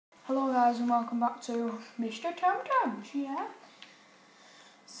Hello guys and welcome back to Mr. Tums, yeah.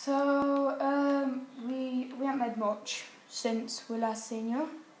 So we haven't made much since we last seen you.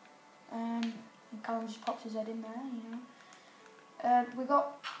 And Callum just popped his head in there, you know. We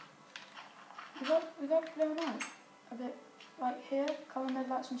got down out a bit like here. Callum made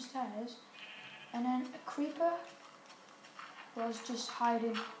like some stairs, and then a creeper was just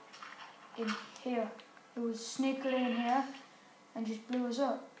hiding in here. It was sneakily in here and just blew us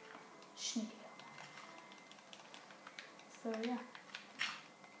up. Sneaky. So yeah.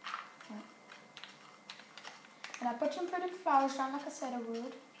 Right. And I put some pretty flowers down like I said I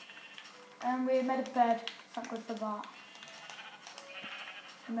would. And we made a bed, thank God for that.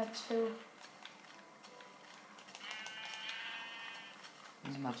 We made two.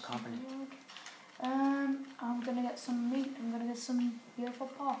 This is my carbon. I'm gonna get some meat. I'm gonna get some beautiful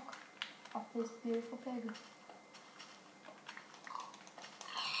pork off this beautiful pig.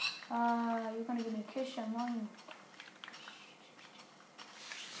 You're gonna give me a kiss, aren't you?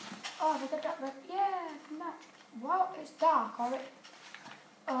 Oh, they got that red. Yeah, from that. Wow, it's dark, alright.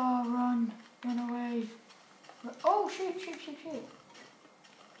 Oh, run away. Oh, shoot.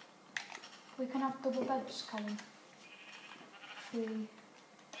 We can have double beds, Callum. 3.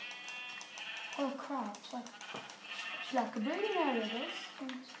 Oh crap, it's like a breeding area, this.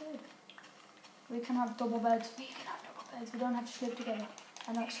 It's good. We can have double beds. We don't have to sleep together.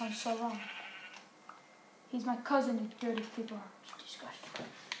 I know it sounds so wrong. He's my cousin, you dirty people. It's disgusting.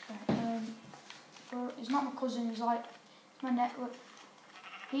 Right, well, he's not my cousin, he's my network.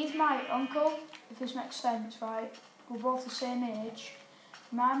 He's my uncle, if this makes sense, right? We're both the same age.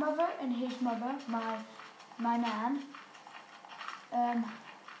 My mother and his mother, my nan,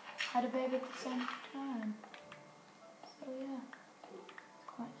 had a baby at the same time. So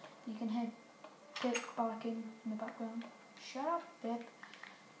yeah. You can hear Pip barking in the background. Shut up, Pip.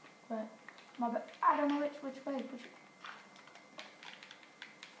 Right, I don't know which way.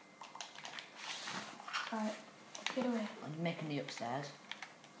 Right, get away. I'm making the upstairs.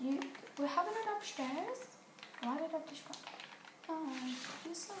 We're having it upstairs? Why did I just... Oh,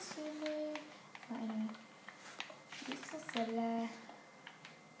 you're so silly. Right, anyway. You're so silly.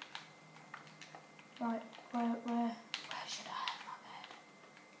 Right, where should I have my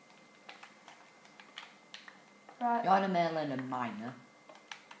bed? Right. You're the male and a minor.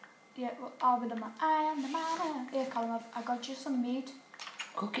 Yeah, well, I'll be the man. I am the minor. Here, Callum, I got you some meat.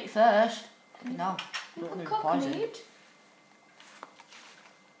 Cook it first. No. You Don't can lose cook poison. meat.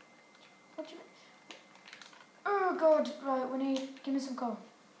 What do you mean? Oh God! Right, give me some coal.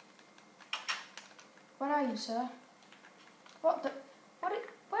 Where are you, sir? Where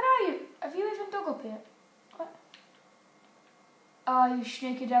are you? Have you even dug up yet? What? Oh, you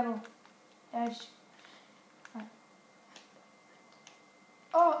sneaky devil. Yes. Right.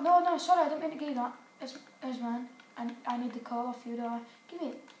 Oh, no, sorry, I didn't mean to give you that. It's mine. I need the coal off you, do I? Give me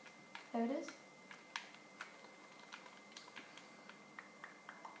it. There it is.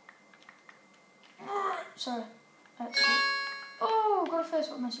 Sorry. That's good. Oh, got a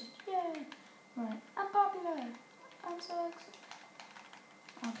Facebook message. Yay. Right. I'm popular. I'm so excited.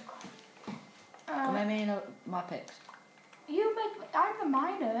 Oh, God. Come here, me my picks. I'm the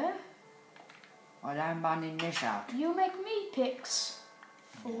miner. Well, I'm banning this out. You make me picks.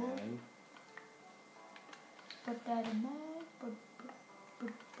 Fool. No. Put that in there.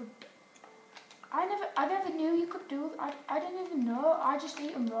 I never knew you could do. I didn't even know. I just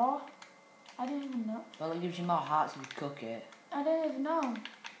eat them raw. I didn't even know. Well, it gives you more hearts if you cook it. I didn't even know.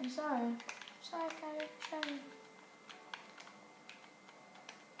 I'm sorry. Sorry.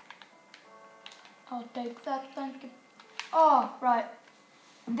 I'll take that, thank you. Oh, right.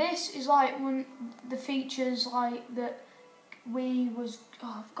 This is like one the features like that we was.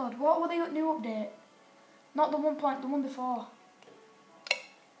 Oh God, what were the new update? Not the the one before.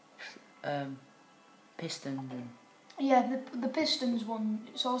 Pistons and... Yeah, the pistons one.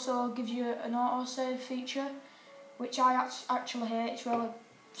 It also gives you an autosave feature, which I actually hate. It's really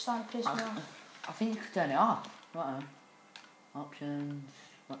starting to piss me off. I think you could turn it off. Right. Options.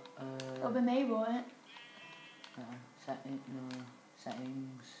 It'll be me, won't it?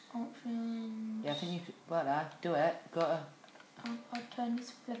 Settings. Options. Yeah, I think you could. Well, there. Do it. Go to. I'll turn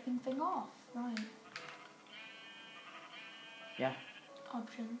this flipping thing off. Right. Yeah.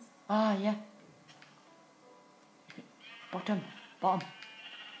 Options. Ah, yeah. Bottom. And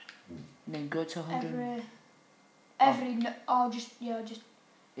then go to 100. Just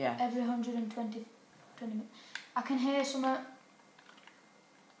Yeah. Every 120 minutes. I can hear something.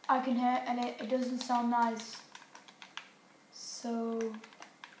 And it doesn't sound nice. So,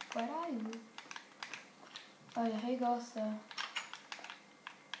 where are you? Oh yeah, here you go, sir.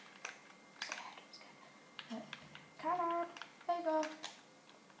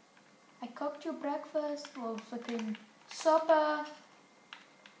 your breakfast. Well, flipping supper.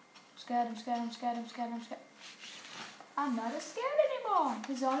 I'm scared. I'm not scared anymore.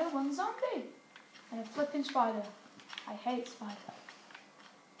 There's only one zombie. And a flipping spider. I hate spiders.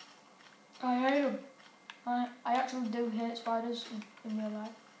 I hate them. I actually do hate spiders in real life.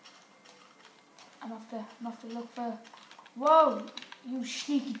 I'm have to look for... Whoa! You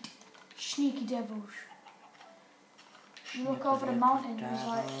sneaky devils. You look over the mountain and it's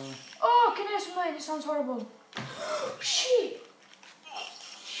like... Oh, can I hear something? It sounds horrible. Shit!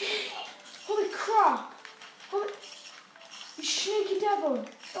 Holy crap! You sneaky devil!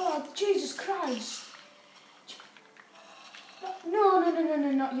 Oh, Jesus Christ! No,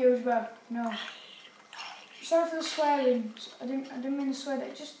 not you as well. No. Sorry for the swearing. I didn't mean to swear.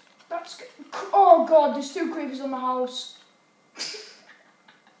 That just... That's... Oh God, there's 2 creepers on my house.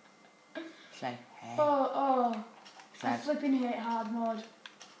 Say hey. Oh. I flipping hate hard mode.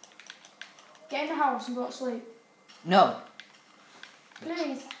 Get in the house and go to sleep. No.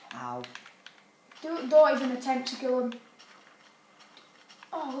 Please. Ow. Don't even attempt to kill him.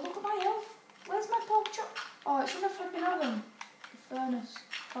 Oh, look at my health. Where's my pork chop? Oh, it's in a flipping oven. The furnace.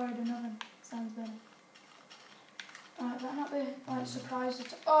 Corridor oven. Sounds better. Alright, better not be like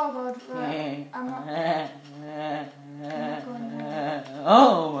surprised. Oh God, right. I'm not going there.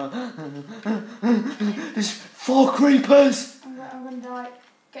 Oh! There's 4 creepers! I'm gonna die.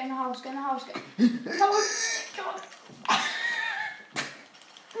 Get in the house. Come on!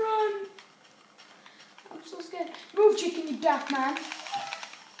 Run! I'm so scared. Move, chicken, you daft man.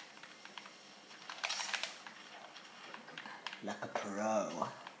 Like a pro.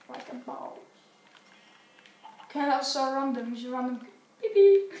 Like a ball. Okay, that's so random. It's a random beep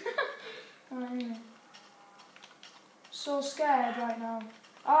beep. Alright, anyway. So scared right now.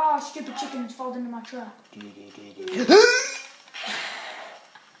 Ah, stupid chicken's fallen into my trap.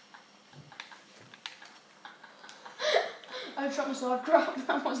 I dropped my sword. Crap,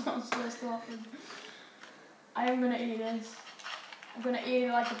 that was not supposed to happen. I am gonna eat this. I'm gonna eat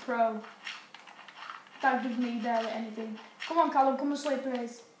it like a pro. Don't give me barely anything. Come on, Callum, come to sleep,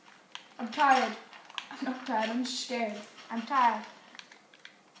 please. I'm tired. I'm not tired, I'm just scared. I'm tired.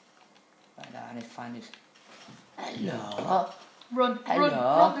 Right now, I need to find this. Hello? Run,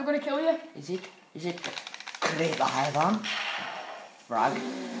 Hello? they're gonna kill you. Is it the creeper heaven? Frog?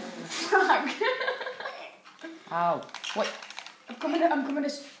 Frog. Ow. Wait. I'm coming to...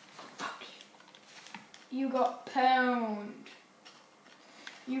 Fuck you. You got pound.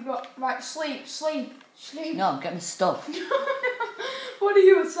 You got... Right, sleep. No, I'm getting stuff. What are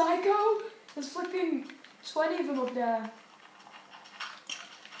you, a psycho? There's flipping 20 of them up there.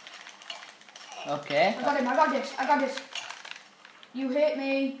 Okay. I got this. You hit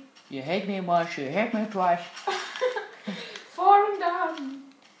me. You hit me once, you hit me twice. 4 and down.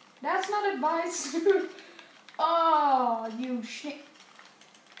 That's not advice. Oh, you shit.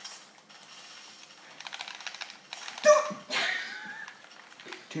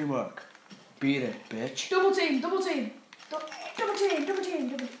 Teamwork. Beat it, bitch. Double team.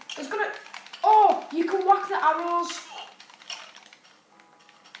 It's gonna... Oh, you can whack the arrows.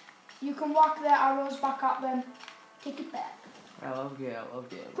 You can whack their arrows back at them. Take it back. I love you.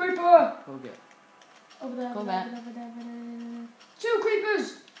 Creeper! Okay. Over there. Go back. 2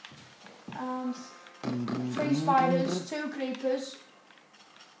 creepers! 3 spiders, 2 creepers.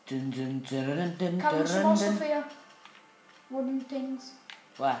 Callum, some more stuff here. Wooden things.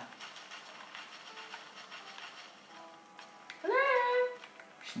 What? Hello?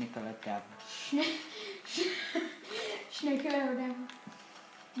 Snickle like devil. Snake hello, devil.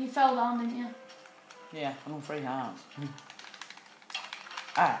 You fell down, didn't you? Yeah, I'm on 3 hands.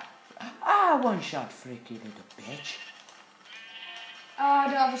 One shot, freaky little bitch. Oh, I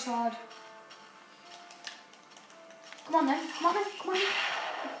don't have a sword. Come on then.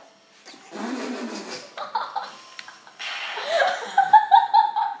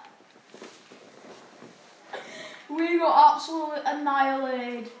 We got absolutely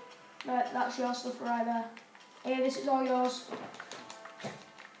annihilated. Right, that's your stuff right there. Here, this is all yours.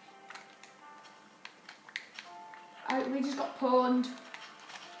 We just got pwned.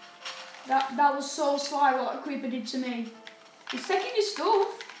 That was so sly what that creeper did to me. He's taking his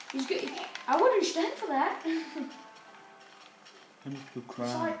stuff. I wouldn't stand for that. I need to go cry.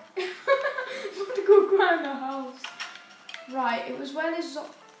 It's like, I want to go cry in the house. Right, it was where this...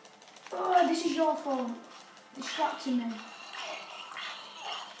 Oh, this is your fault. Distracting me.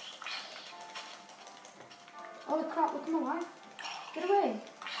 Holy crap, look at my wife. Get away.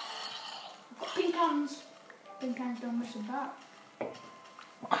 I've got pink hands. Pink hands don't miss a bat.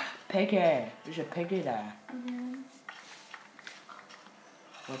 Piggy. There's a piggy there.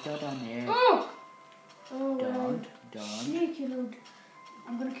 Put that on here. Oh! Oh, Don't. Sneaky load.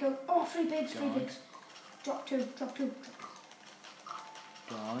 I'm gonna kill. Oh, 3 pigs, 3 pigs. Drop 2.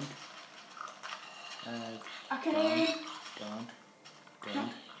 Don't. I can hear him. Don't. No,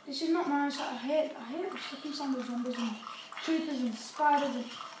 this is not nice. I hate the flipping sound of zombies and creepers and spiders and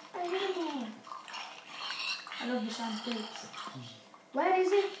I hate them all. I love the sound of pigs. Where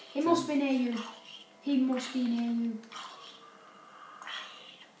is he? He must be near you. He must be near you.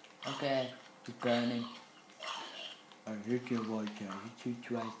 Okay, he's burning. I hit your boy, I hit you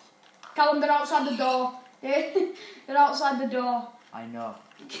twice. Callum, they're outside the door. They're outside the door. I know.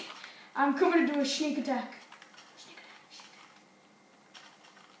 I'm coming to do a sneak attack.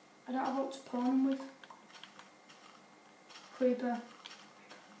 I don't have what to pawn them with. Creeper.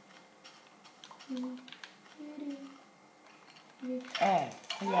 Hey,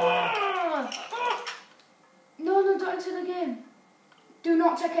 yeah. No, don't exit the game. Do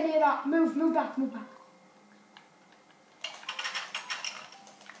not take any of that. Move back.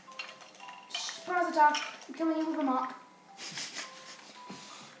 Surprise attack. I'm killing you with a map.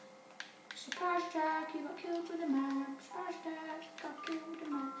 Surprise attack. You got killed with a map. Surprise attack. Got killed with a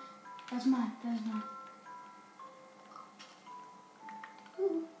map. That's mine.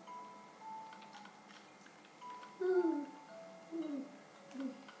 Ooh.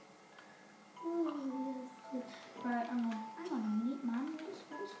 Yes. Right, hang on a minute, man.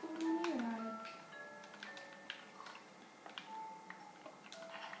 What's going on here? Like,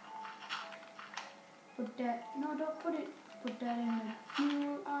 put that. No, don't put it. Put that in the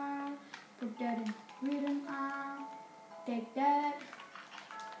fuel aisle. Put that in the rhythm aisle. Take that.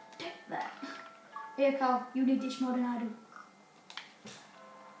 Here, Carl. You need this more than I do.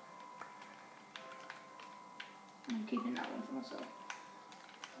 I'm keeping that one for myself.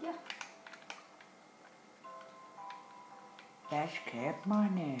 Yeah. That's kept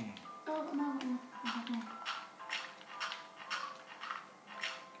money. Oh, no.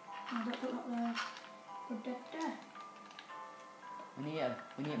 No, don't put that there. Put that there. We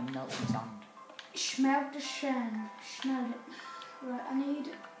need to melt some sand. Smelt the sand. Smell it. Right, I need...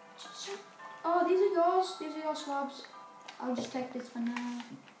 Oh, these are yours. These are your slabs. I'll just take this for now.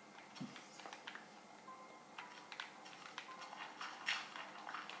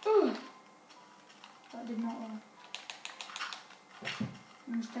 Ooh. That did not work.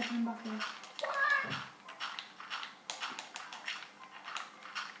 I'm just taking them back here.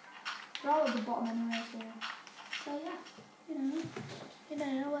 They're all at the bottom anyway, so yeah,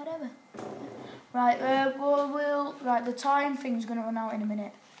 whatever. Right, right, the time thing's gonna run out in a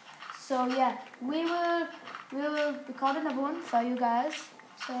minute. So yeah, we will record another one for you guys.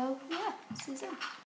 So yeah, see you soon.